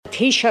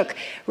Taoiseach,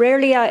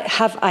 rarely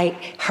have I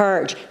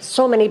heard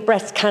so many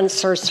breast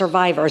cancer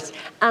survivors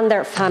and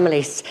their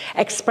families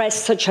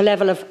express such a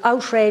level of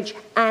outrage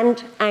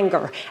and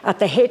anger at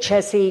the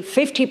HSE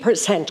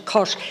 50%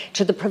 cut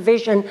to the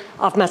provision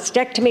of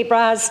mastectomy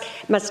bras,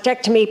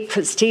 mastectomy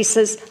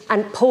prosthesis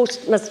and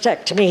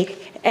post-mastectomy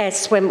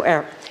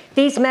swimwear.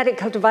 These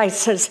medical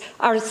devices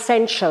are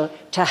essential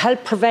to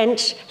help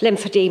prevent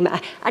lymphedema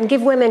and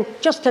give women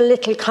just a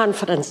little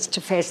confidence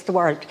to face the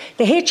world.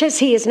 The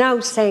HSE is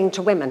now saying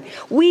to women,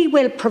 we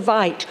will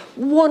provide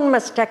one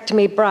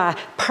mastectomy bra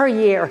per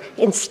year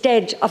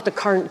instead of the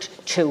current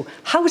 2.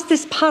 How is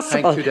this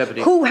possible? Thank you,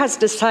 Deputy. Who has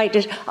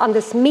decided on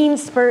this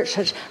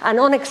mean-spirited and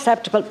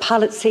unacceptable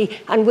policy,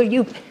 and will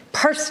you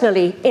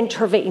personally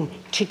intervene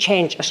to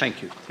change it?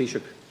 Thank you.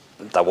 Taoiseach.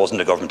 That wasn't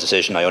a government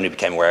decision. I only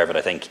became aware of it,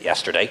 I think,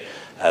 yesterday.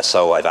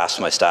 So I've asked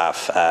my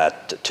staff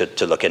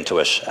to look into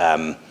it.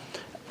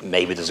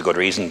 Maybe there's a good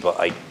reason, but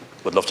I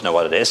would love to know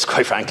what it is,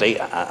 quite frankly.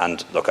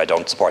 And look, I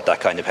don't support that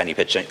kind of penny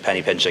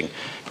pinching,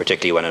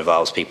 particularly when it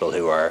involves people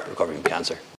who are recovering from cancer.